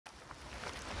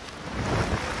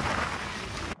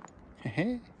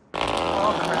Oh,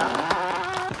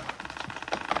 crap.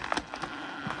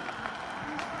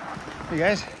 Hey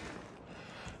guys,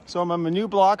 so I'm on a new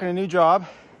block and a new job.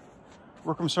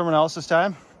 Working with someone else this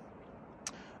time.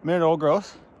 I'm in an old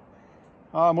growth,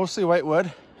 mostly white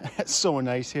wood. It's so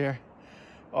nice here.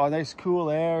 Oh, nice cool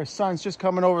air. Sun's just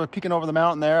coming over, peeking over the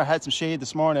mountain there. I had some shade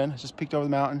this morning. Just peeked over the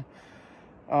mountain.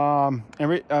 I'm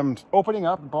opening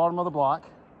up the bottom of the block.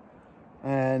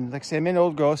 And like I say, I'm in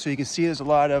old growth, so you can see there's a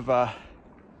lot of,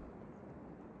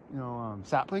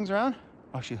 saplings around.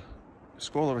 Actually,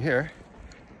 scroll over here.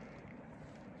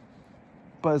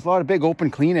 But there's a lot of big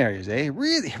open clean areas, eh?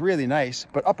 Really, really nice.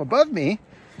 But up above me,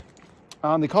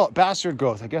 they call it bastard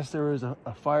growth. I guess there was a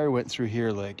fire went through here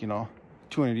like,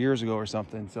 200 years ago or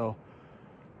something. So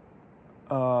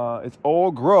it's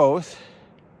old growth,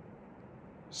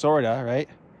 sorta, right?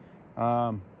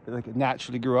 Like it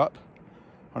naturally grew up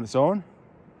on its own.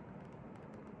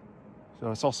 So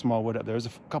it's all small wood up there. There's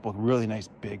a couple of really nice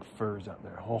big firs up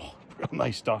there. Oh, real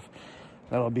nice stuff.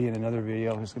 That'll be in another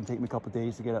video. It's gonna take me a couple of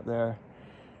days to get up there.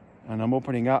 And I'm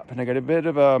opening up, and I got a bit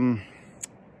of a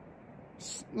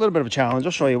little bit of a challenge.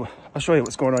 I'll show you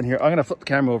what's going on here. I'm gonna flip the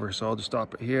camera over, so I'll just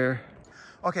stop it here.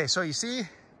 Okay, so you see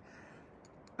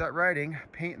that writing,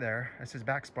 paint there, that says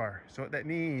backspar. So what that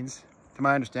means, to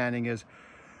my understanding, is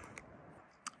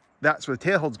that's where the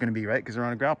tailhold's gonna be, right? Because they're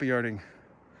on a grapple yarding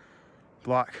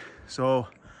block. So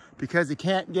because you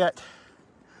can't get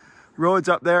roads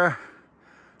up there,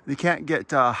 you can't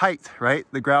get height, right?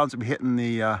 The grounds will be hitting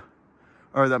the,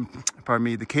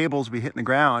 the cables will be hitting the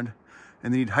ground,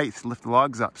 and they need height to lift the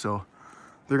logs up. So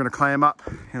they're gonna climb up,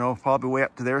 probably way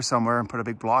up to there somewhere and put a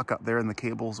big block up there, and the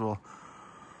cables will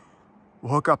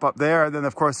hook up there. And then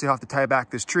of course you have to tie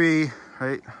back this tree,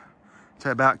 right?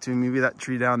 Tie it back to maybe that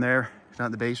tree down there, down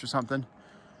at the base or something.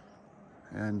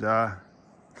 And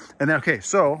then, okay,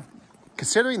 so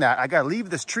considering that, I gotta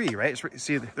leave this tree, right?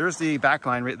 See, there's the back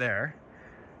line right there,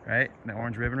 right? That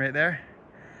orange ribbon right there.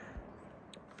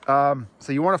 So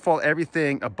you want to follow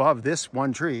everything above this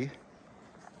one tree,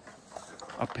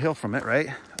 uphill from it, right?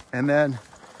 And then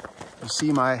you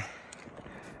see my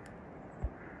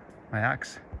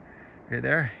axe right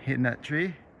there, hitting that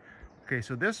tree. Okay,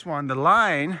 so this one, the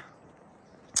line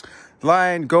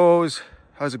goes,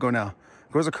 how does it go now?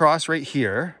 It goes across right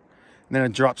here, and then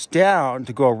it drops down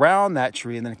to go around that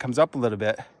tree, and then it comes up a little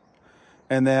bit.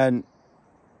 And then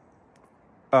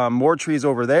more trees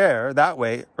over there, that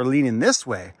way, are leaning this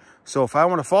way. So if I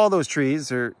want to follow those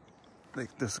trees, or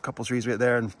like there's a couple trees right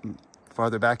there and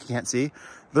farther back you can't see,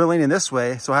 they're leaning this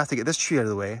way, so I have to get this tree out of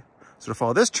the way. So to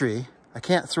follow this tree, I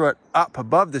can't throw it up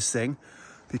above this thing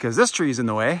because this tree is in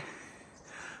the way.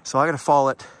 So I got to follow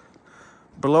it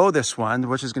below this one,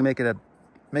 which is going to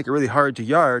make it really hard to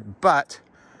yard, but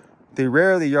they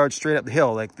rarely yard straight up the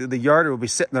hill. Like the yarder will be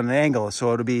sitting on an angle,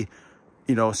 so it'll be,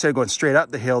 instead of going straight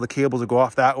up the hill, the cables will go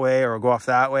off that way or go off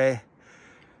that way.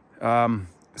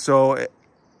 So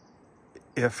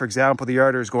if, for example, the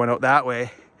yarder is going out that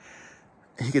way,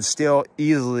 he could still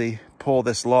easily pull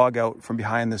this log out from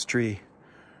behind this tree.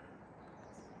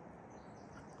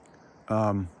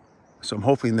 So I'm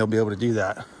hoping they'll be able to do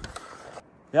that.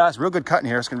 Yeah, it's a real good cut in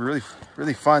here. It's gonna be really,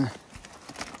 really fun.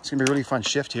 It's gonna be a really fun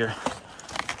shift here.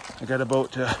 I got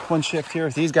about one shift here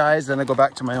with these guys, then I go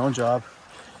back to my own job.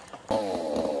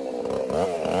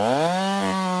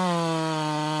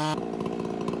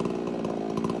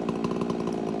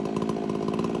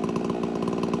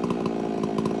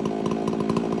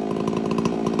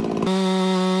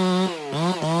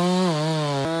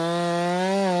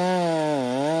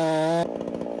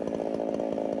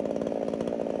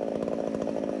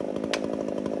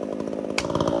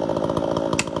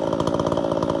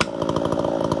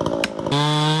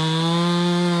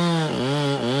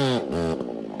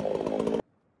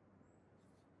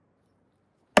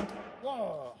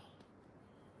 Whoa,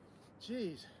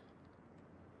 jeez.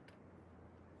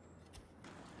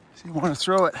 So you want to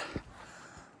throw it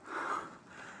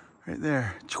right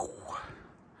there.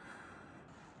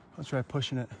 I'll try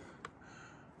pushing it.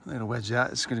 I'm gonna wedge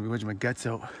that. It's gonna be wedging my guts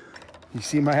out. You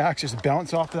see my axe just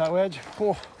bounce off of that wedge?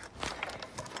 Oh.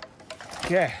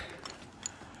 Okay.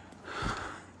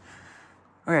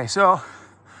 Okay, so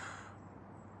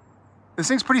this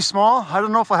thing's pretty small. I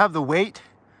don't know if I have the weight,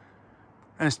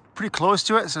 and it's pretty close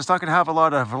to it, so it's not gonna have a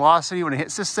lot of velocity when it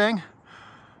hits this thing.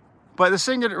 But this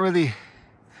thing didn't really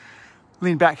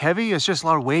lean back heavy. It's just a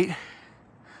lot of weight.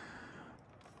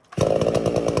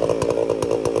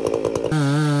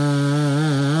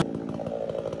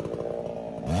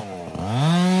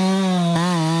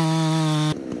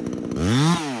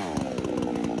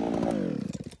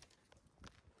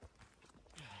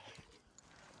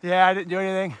 Yeah, I didn't do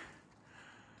anything.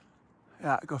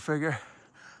 Yeah, go figure.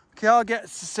 Okay, I'll get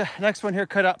this next one here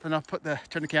cut up and I'll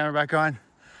turn the camera back on.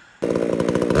 So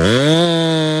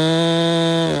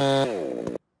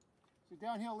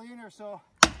downhill leaner, so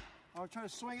I'll try to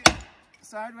swing it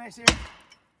sideways here.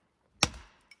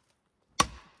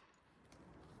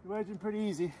 Wedging pretty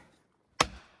easy.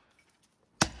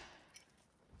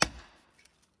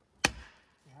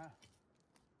 Yeah.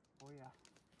 Oh yeah.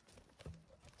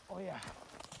 Oh yeah.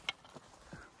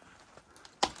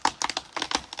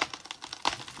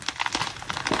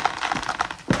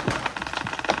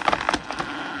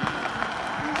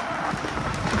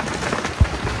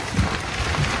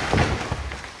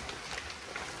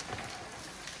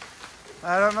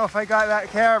 I don't know if I got that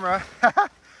camera.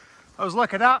 I was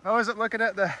looking up. I wasn't looking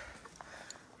at the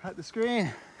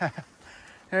screen.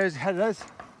 There's it is.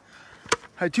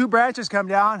 Had two branches come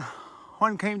down.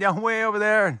 One came down way over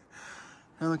there, and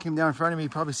another came down in front of me.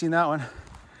 You've probably seen that one.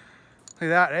 Look at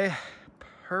that, eh?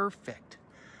 Perfect.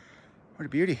 What a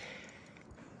beauty.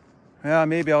 Well,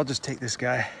 maybe I'll just take this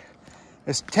guy.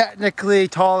 It's technically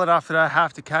tall enough that I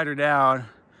have to cut her down,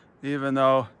 even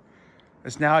though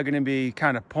it's now going to be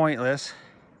kind of pointless.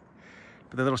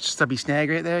 But the little stubby snag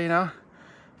right there, you know,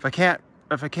 if I can't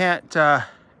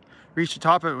reach the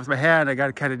top of it with my hand, I got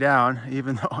to cut it down,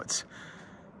 even though it's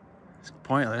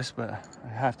pointless, but I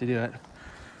have to do it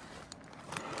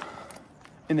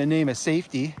in the name of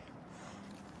safety.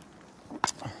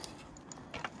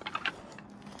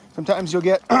 Sometimes you'll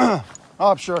get, oh,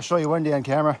 I'm sure I'll show you one day on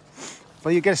camera, but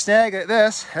you get a snag like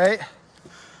this, right?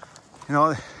 You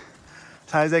know, as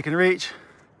high as I can reach,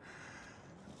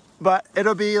 but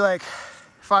it'll be like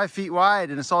 5 feet wide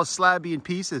and it's all slabby in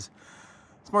pieces.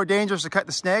 It's more dangerous to cut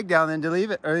the snag down than to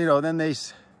leave it, or, you know, then they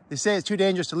say it's too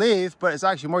dangerous to leave, but it's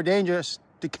actually more dangerous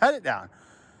to cut it down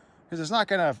because it's not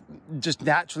gonna just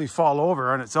naturally fall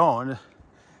over on its own.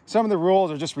 Some of the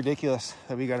rules are just ridiculous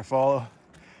that we gotta follow.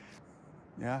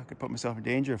 Yeah, I could put myself in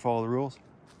danger and follow the rules.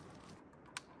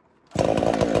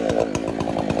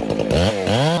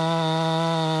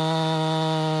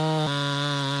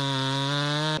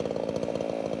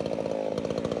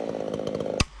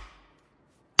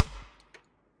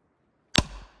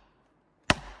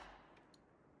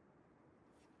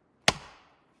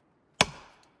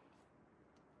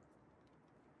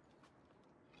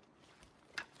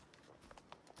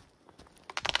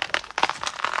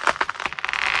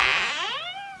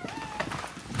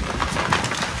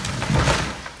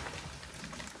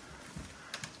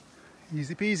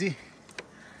 Easy peasy.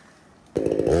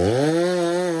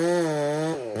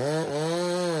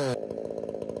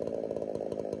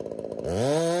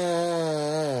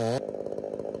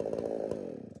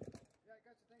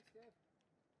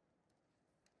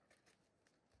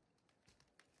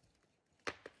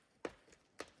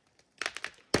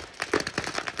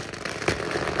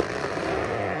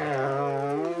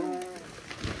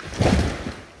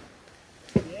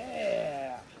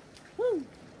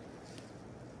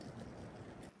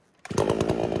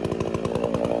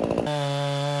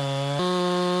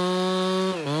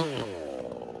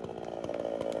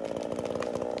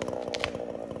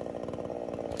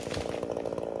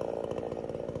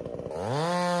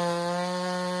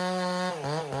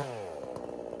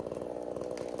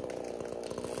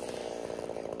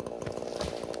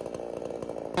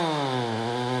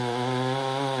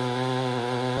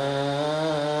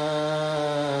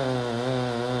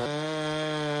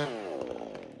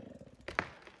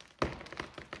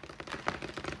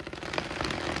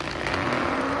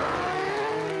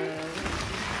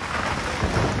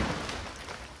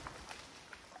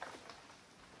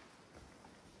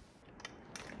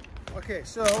 Okay,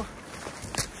 so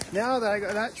now that I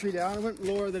got that tree down, it went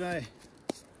lower than I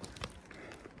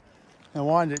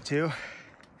wanted it to.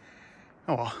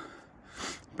 Oh well.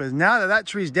 But now that that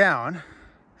tree's down,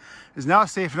 it's now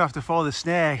safe enough to follow the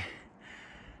snag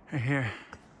right here.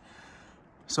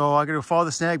 So I gotta follow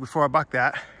the snag before I buck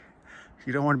that.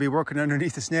 You don't want to be working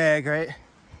underneath the snag, right?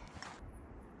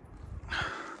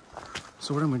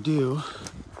 So what I'm gonna do,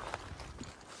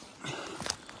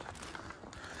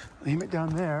 aim it down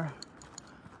there.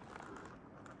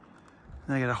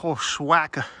 And I got a whole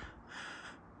schwack of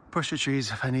pusher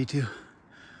trees if I need to.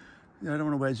 I don't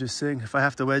want to wedge this thing. If I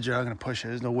have to wedge it, I'm going to push it.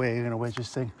 There's no way I'm going to wedge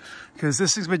this thing. Because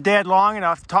this thing's been dead long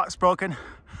enough. The top's broken.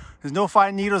 There's no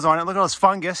fine needles on it. Look at all this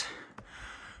fungus.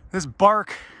 This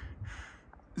bark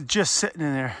is just sitting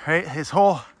in there, right? His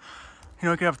whole, you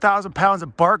know, you can have 1,000 pounds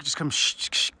of bark just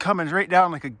coming right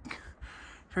down like a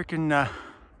freaking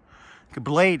like a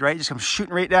blade, right? Just come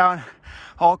shooting right down,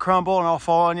 all crumble and all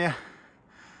fall on you.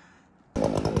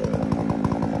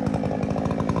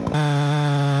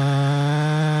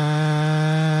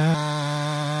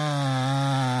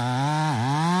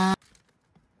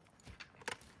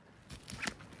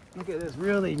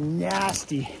 really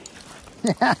nasty,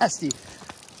 nasty.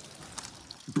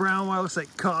 Brown one looks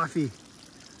like coffee.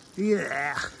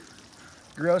 Yeah,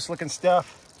 gross looking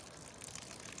stuff.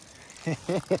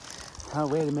 Oh,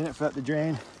 wait a minute for that to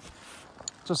drain.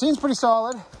 So it seems pretty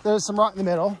solid. There's some rock in the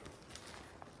middle,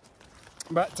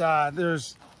 but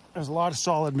there's a lot of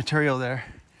solid material there.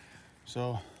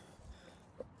 So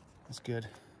that's good.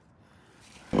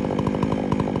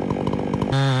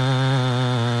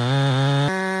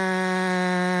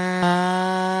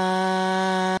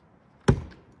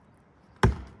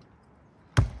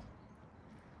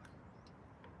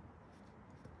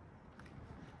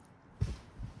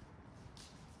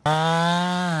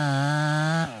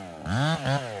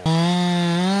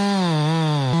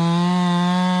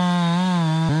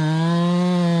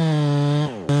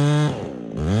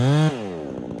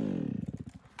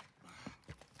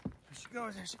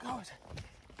 There she goes.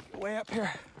 Way up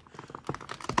here.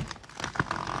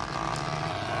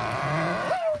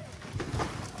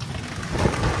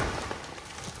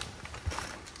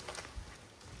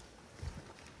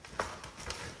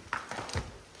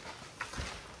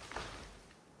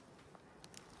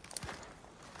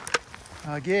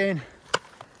 Again,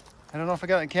 I don't know if I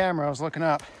got it on camera, I was looking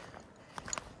up.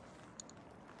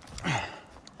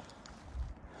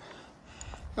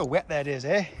 How wet that is,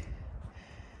 eh?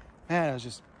 Man, it was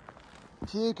just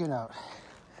puking out.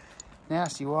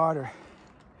 Nasty water.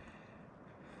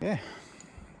 Yeah.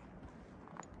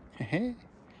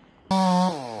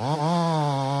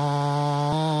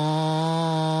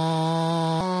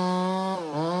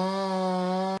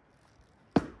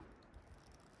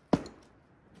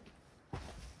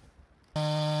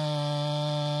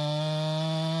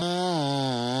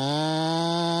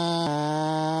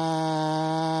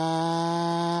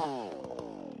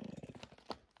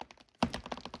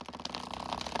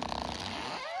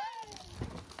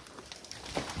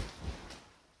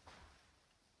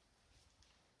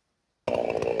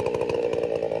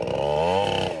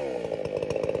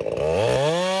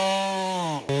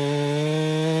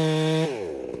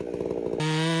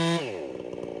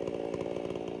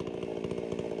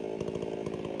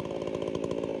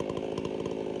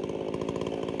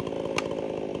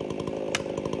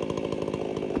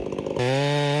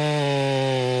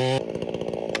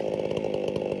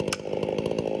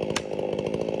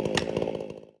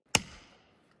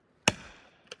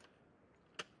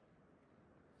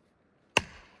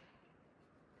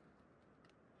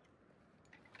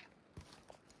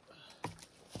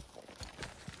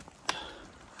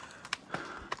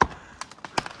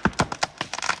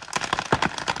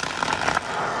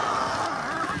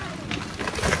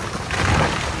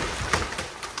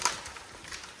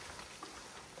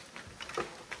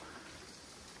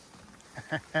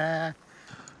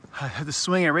 I had to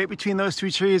swing it right between those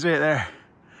two trees right there.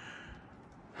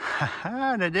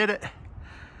 And I did it.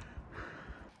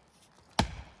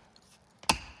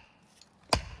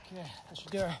 Okay, that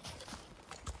should do it.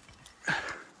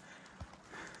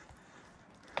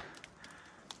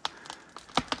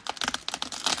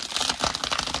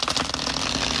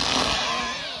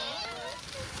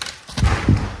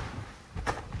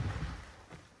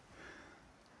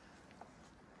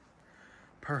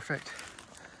 Perfect.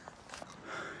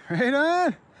 Right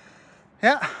on.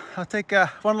 Yeah, I'll take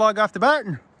one log off the bat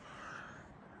and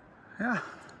yeah.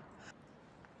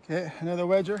 Okay, another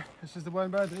wedger. This is the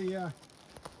one by the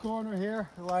corner here.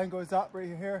 The line goes up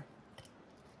right here.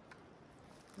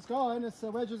 It's going,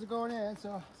 the wedges are going in,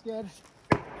 so it's good.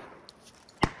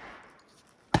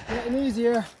 Getting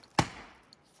easier.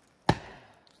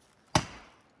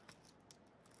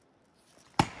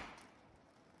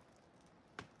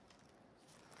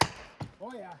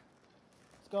 Oh yeah,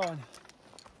 it's going.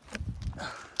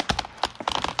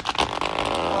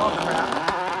 Oh crap.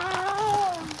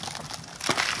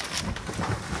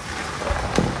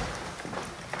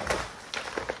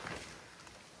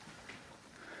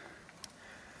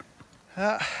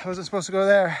 I wasn't supposed to go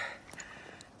there.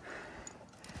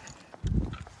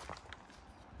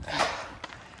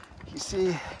 You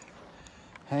see,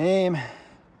 I aim right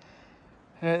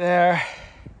there,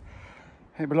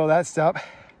 right below that stump.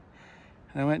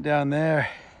 And I went down there.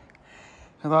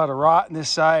 A lot of rot on this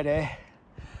side, eh?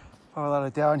 A lot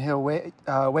of downhill weight,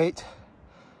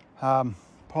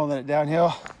 pulling it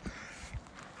downhill.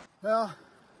 Well,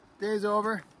 day's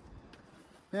over.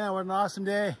 Man, what an awesome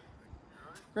day.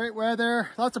 Great weather.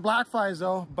 Lots of black flies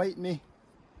though, biting me.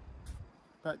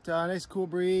 But nice cool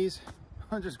breeze.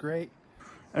 Just great.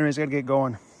 Anyways, I gotta get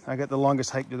going. I got the longest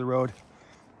hike to the road.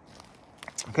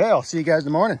 Okay, I'll see you guys in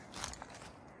the morning.